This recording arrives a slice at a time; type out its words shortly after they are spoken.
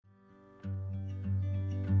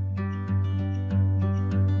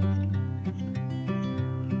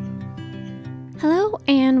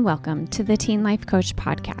and welcome to the Teen Life Coach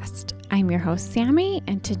Podcast. I'm your host, Sammy,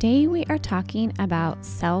 and today we are talking about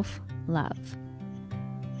self-love.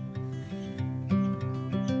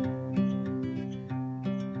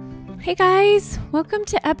 Hey guys, welcome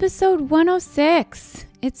to episode 106.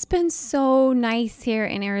 It's been so nice here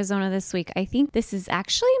in Arizona this week. I think this is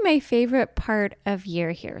actually my favorite part of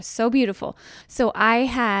year here. So beautiful. So I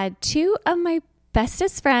had two of my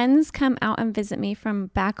bestest friends come out and visit me from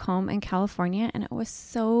back home in California, and it was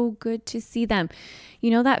so good to see them.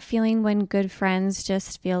 You know that feeling when good friends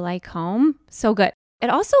just feel like home? So good. It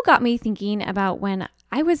also got me thinking about when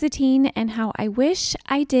I was a teen and how I wish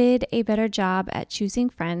I did a better job at choosing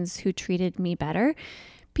friends who treated me better,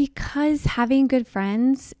 because having good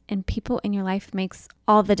friends and people in your life makes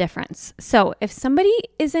all the difference. So if somebody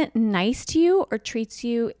isn't nice to you or treats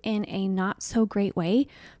you in a not so great way,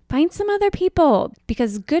 find some other people,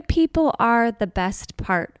 because good people are the best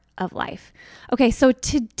part of life. Okay, so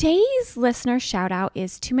today's listener shout out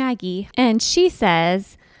is to Maggie, and she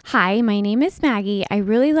says, "Hi, my name is Maggie. I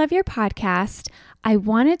really love your podcast. I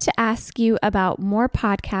wanted to ask you about more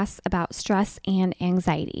podcasts about stress and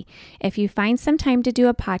anxiety. If you find some time to do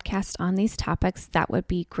a podcast on these topics, that would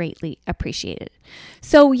be greatly appreciated."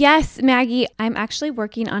 So yes, Maggie, I'm actually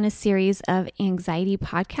working on a series of anxiety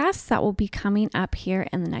podcasts that will be coming up here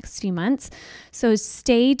in the next few months. So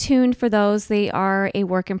stay tuned for those. They are a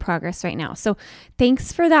work in progress right now. So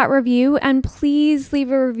thanks for that review, and please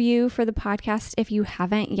leave a review for the podcast if you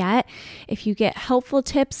haven't yet. If you get helpful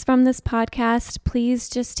tips from this podcast, please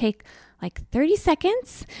just take like 30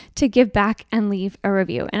 seconds to give back and leave a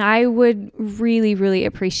review. And I would really, really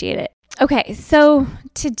appreciate it. Okay, so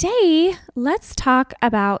today let's talk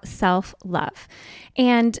about self-love.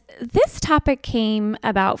 And this topic came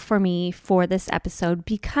about for me for this episode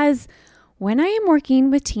because when I am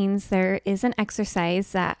working with teens, there is an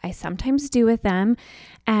exercise that I sometimes do with them.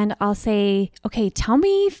 And I'll say, okay, tell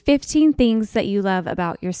me 15 things that you love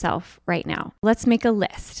about yourself right now. Let's make a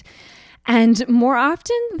list. And more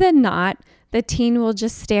often than not, the teen will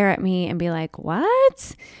just stare at me and be like,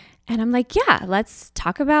 "What?" And I'm like, "Yeah, let's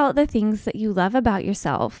talk about the things that you love about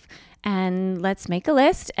yourself, and let's make a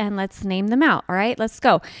list and let's name them out. All right, let's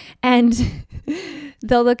go." And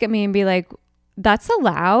they'll look at me and be like, "That's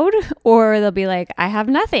allowed?" Or they'll be like, "I have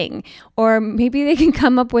nothing." Or maybe they can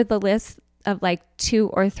come up with a list of like 2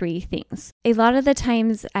 or 3 things. A lot of the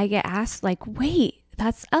times I get asked like, "Wait,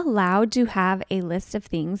 that's allowed to have a list of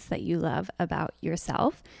things that you love about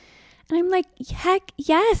yourself?" And I'm like, heck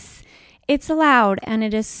yes, it's allowed. And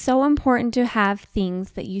it is so important to have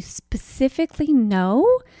things that you specifically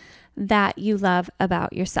know that you love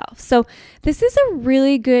about yourself. So this is a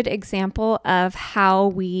really good example of how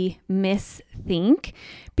we misthink,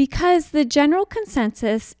 because the general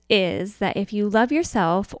consensus is that if you love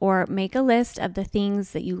yourself or make a list of the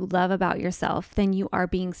things that you love about yourself, then you are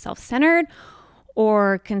being self-centered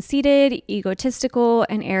or conceited, egotistical,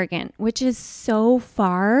 and arrogant, which is so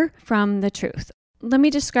far from the truth. Let me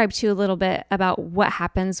describe to you a little bit about what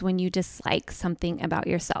happens when you dislike something about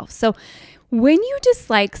yourself. So when you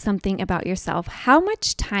dislike something about yourself, how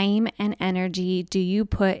much time and energy do you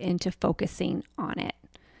put into focusing on it?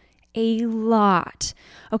 A lot.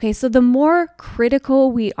 Okay, so the more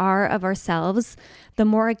critical we are of ourselves, the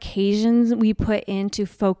more occasions we put into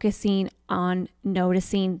focusing on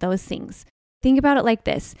noticing those things. Think about it like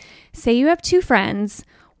this. Say you have 2 friends,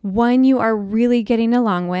 one you are really getting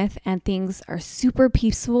along with and things are super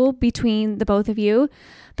peaceful between the both of you.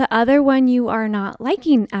 The other one you are not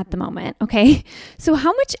liking at the moment, okay? So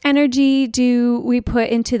how much energy do we put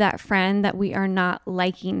into that friend that we are not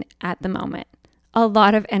liking at the moment? A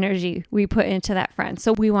lot of energy we put into that friend.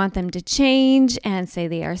 So we want them to change and say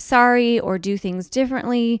they are sorry or do things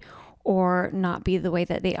differently or not be the way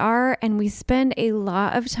that they are. And we spend a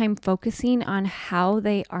lot of time focusing on how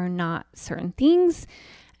they are not certain things.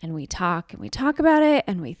 And we talk about it,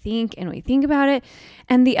 and we think about it.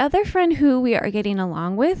 And the other friend who we are getting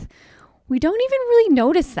along with, we don't even really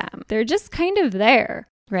notice them. They're just kind of there,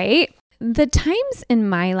 right? The times in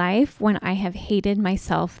my life when I have hated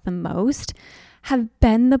myself the most have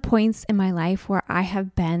been the points in my life where I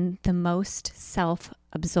have been the most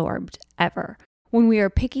self-absorbed ever. When we are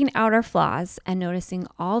picking out our flaws and noticing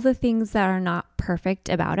all the things that are not perfect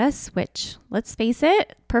about us, which, let's face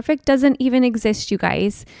it, perfect doesn't even exist, you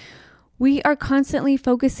guys. We are constantly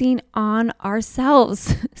focusing on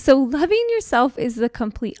ourselves. So loving yourself is the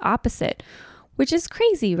complete opposite, which is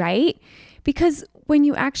crazy, right? Because when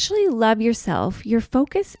you actually love yourself, your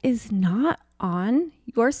focus is not on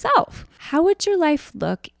yourself. How would your life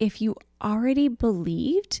look if you already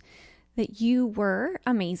believed that you were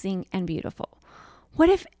amazing and beautiful? What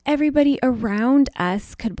if everybody around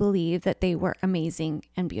us could believe that they were amazing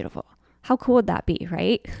and beautiful? How cool would that be,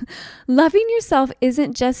 right? Loving yourself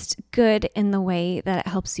isn't just good in the way that it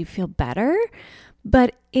helps you feel better,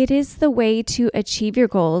 but it is the way to achieve your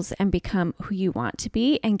goals and become who you want to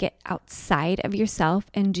be and get outside of yourself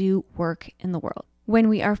and do work in the world. When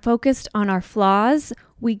we are focused on our flaws,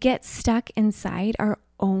 we get stuck inside our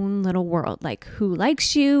own little world, like who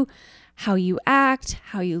likes you, how you act,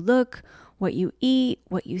 how you look, what you eat,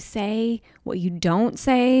 what you say, what you don't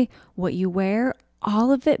say, what you wear.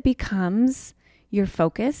 All of it becomes your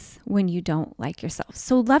focus when you don't like yourself.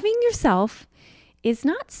 So loving yourself is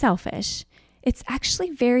not selfish. It's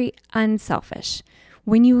actually very unselfish.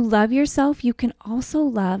 When you love yourself, you can also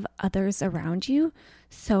love others around you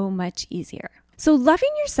so much easier. So loving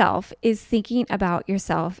yourself is thinking about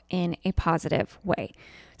yourself in a positive way.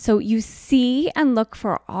 So you see and look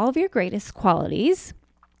for all of your greatest qualities.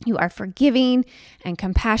 You are forgiving and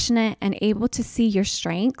compassionate and able to see your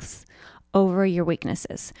strengths over your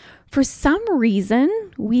weaknesses. For some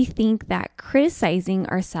reason, we think that criticizing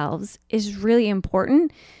ourselves is really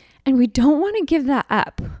important, and we don't want to give that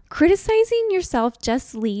up. Criticizing yourself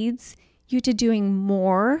just leads you to doing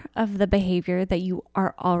more of the behavior that you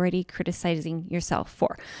are already criticizing yourself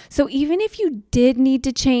for. So even if you did need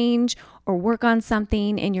to change or work on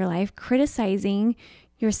something in your life, criticizing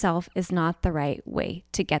yourself is not the right way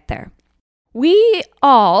to get there. We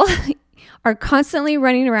all are constantly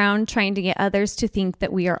running around trying to get others to think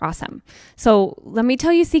that we are awesome. So let me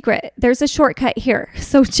tell you a secret. There's a shortcut here.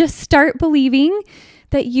 So just start believing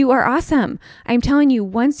that you are awesome. I'm telling you,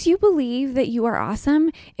 once you believe that you are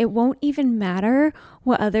awesome, it won't even matter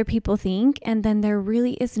what other people think. And then there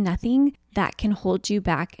really is nothing that can hold you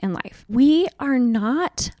back in life. We are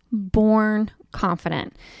not born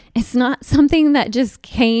confident. It's not something that just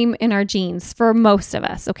came in our genes for most of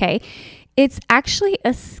us, okay? It's actually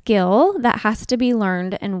a skill that has to be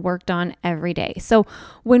learned and worked on every day. So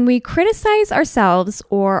when we criticize ourselves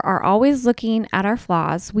or are always looking at our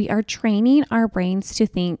flaws, we are training our brains to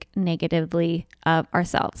think negatively of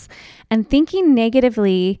ourselves. And thinking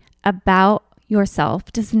negatively about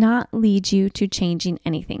yourself does not lead you to changing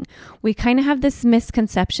anything. We kind of have this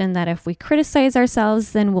misconception that if we criticize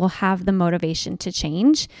ourselves, then we'll have the motivation to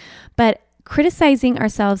change. But criticizing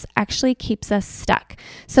ourselves actually keeps us stuck.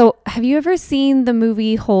 So have you ever seen the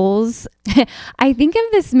movie Holes? I think of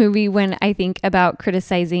this movie when I think about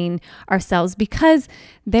criticizing ourselves because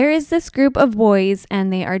there is this group of boys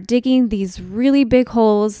and they are digging these really big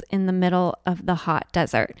holes in the middle of the hot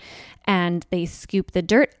desert. And they scoop the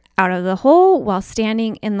dirt out of the hole while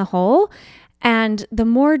standing in the hole. And the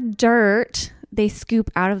more dirt they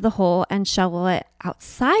scoop out of the hole and shovel it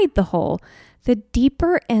outside the hole, the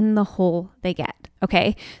deeper in the hole they get.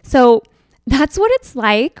 Okay. So that's what it's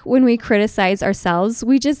like when we criticize ourselves.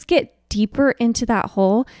 We just get deeper into that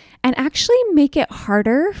hole and actually make it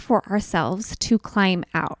harder for ourselves to climb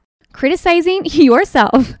out. Criticizing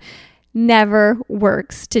yourself never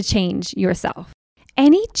works to change yourself.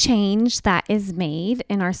 Any change that is made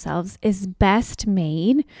in ourselves is best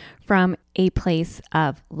made from a place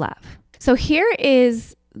of love. So here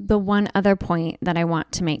is the one other point that I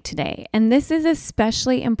want to make today. And this is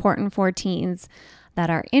especially important for teens that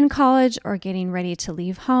are in college or getting ready to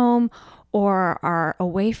leave home or are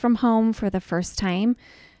away from home for the first time.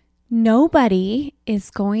 Nobody is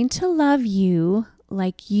going to love you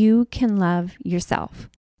like you can love yourself.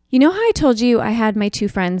 You know how I told you I had my two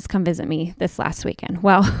friends come visit me this last weekend?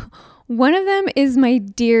 Well, one of them is my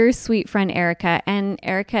dear sweet friend Erica, and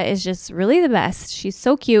Erica is just really the best. She's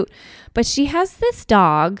so cute, but she has this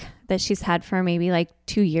dog that she's had for maybe like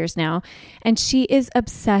 2 years now, and she is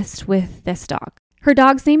obsessed with this dog. Her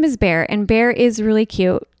dog's name is Bear, and Bear is really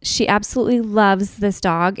cute. She absolutely loves this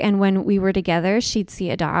dog, and when we were together, she'd see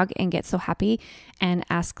a dog and get so happy and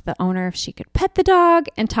ask the owner if she could pet the dog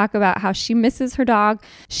and talk about how she misses her dog.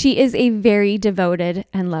 She is a very devoted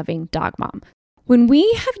and loving dog mom. When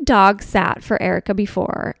we have dog sat for Erica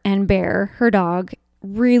before, and Bear, her dog,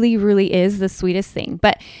 really is the sweetest thing.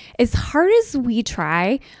 But as hard as we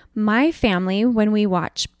try, my family, when we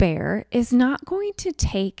watch Bear, is not going to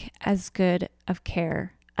take as good of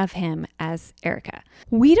care of him as Erica.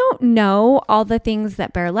 We don't know all the things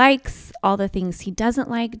that Bear likes, all the things he doesn't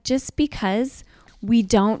like, just because we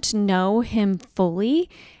don't know him fully.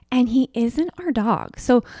 And he isn't our dog.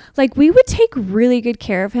 So we would take really good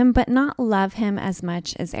care of him, but not love him as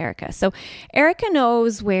much as Erica. So Erica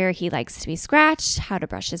knows where he likes to be scratched, how to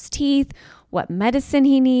brush his teeth, what medicine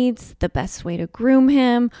he needs, the best way to groom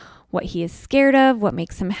him, what he is scared of, what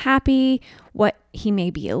makes him happy, what he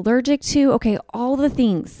may be allergic to. Okay, all the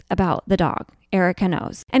things about the dog. Erica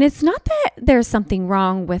knows. And it's not that there's something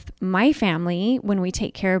wrong with my family when we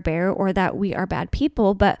take care of Bear or that we are bad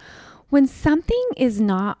people, but when something is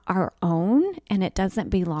not our own and it doesn't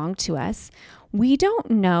belong to us, we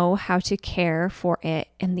don't know how to care for it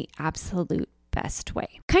in the absolute best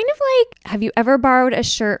way. Kind of like, have you ever borrowed a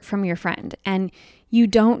shirt from your friend and you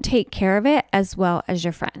don't take care of it as well as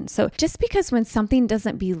your friend? So just because when something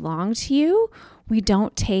doesn't belong to you, we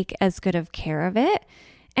don't take as good of care of it.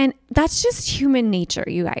 And that's just human nature,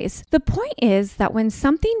 you guys. The point is that when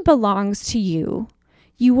something belongs to you,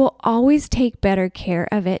 you will always take better care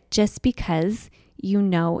of it just because you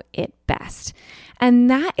know it best. And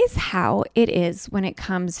that is how it is when it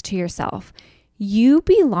comes to yourself. You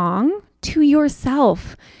belong to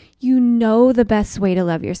yourself. You know the best way to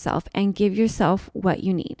love yourself and give yourself what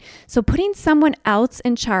you need. So putting someone else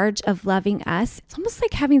in charge of loving us, it's almost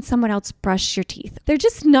like having someone else brush your teeth. They're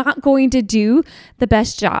just not going to do the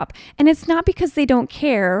best job. And it's not because they don't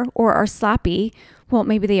care or are sloppy. Well,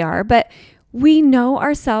 maybe they are, but we know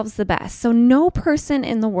ourselves the best. So no person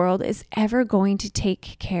in the world is ever going to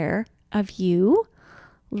take care of you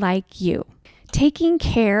like you. Taking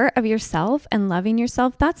care of yourself and loving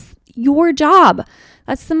yourself, that's your job.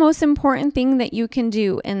 That's the most important thing that you can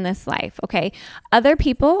do in this life, okay? Other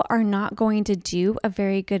people are not going to do a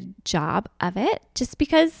very good job of it just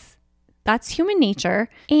because that's human nature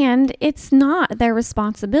and it's not their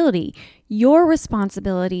responsibility. Your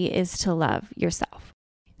responsibility is to love yourself.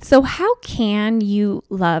 So how can you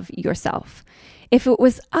love yourself? If it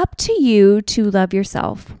was up to you to love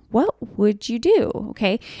yourself, what would you do?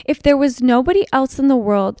 Okay. If there was nobody else in the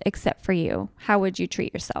world except for you, how would you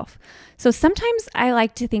treat yourself? So sometimes I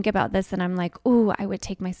like to think about this and I'm like, oh, I would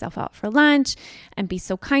take myself out for lunch and be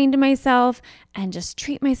so kind to myself and just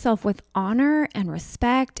treat myself with honor and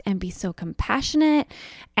respect and be so compassionate,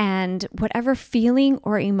 and whatever feeling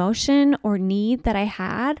or emotion or need that I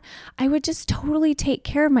had, I would just totally take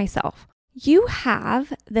care of myself. You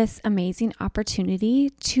have this amazing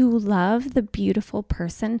opportunity to love the beautiful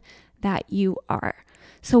person that you are.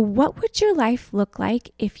 So what would your life look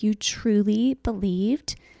like if you truly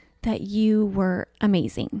believed that you were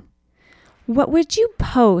amazing? What would you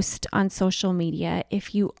post on social media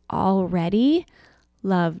if you already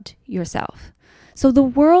loved yourself? So the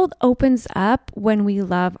world opens up when we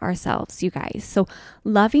love ourselves, you guys. So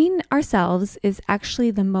loving ourselves is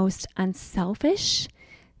actually the most unselfish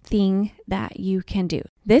thing that you can do.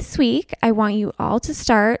 This week, I want you all to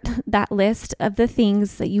start that list of the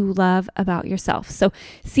things that you love about yourself. So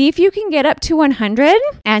see if you can get up to 100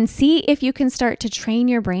 and see if you can start to train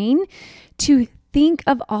your brain to think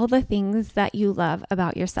of all the things that you love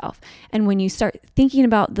about yourself. And when you start thinking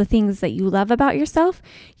about the things that you love about yourself,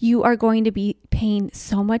 you are going to be paying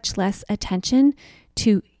so much less attention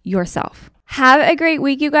to yourself. Have a great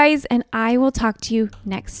week, you guys, and I will talk to you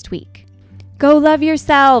next week. Go love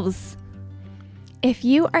yourselves. If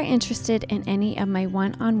you are interested in any of my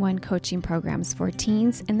one-on-one coaching programs for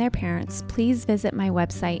teens and their parents, please visit my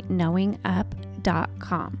website,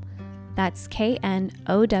 knowingup.com. That's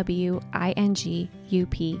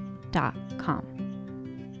KNOWINGUP.com.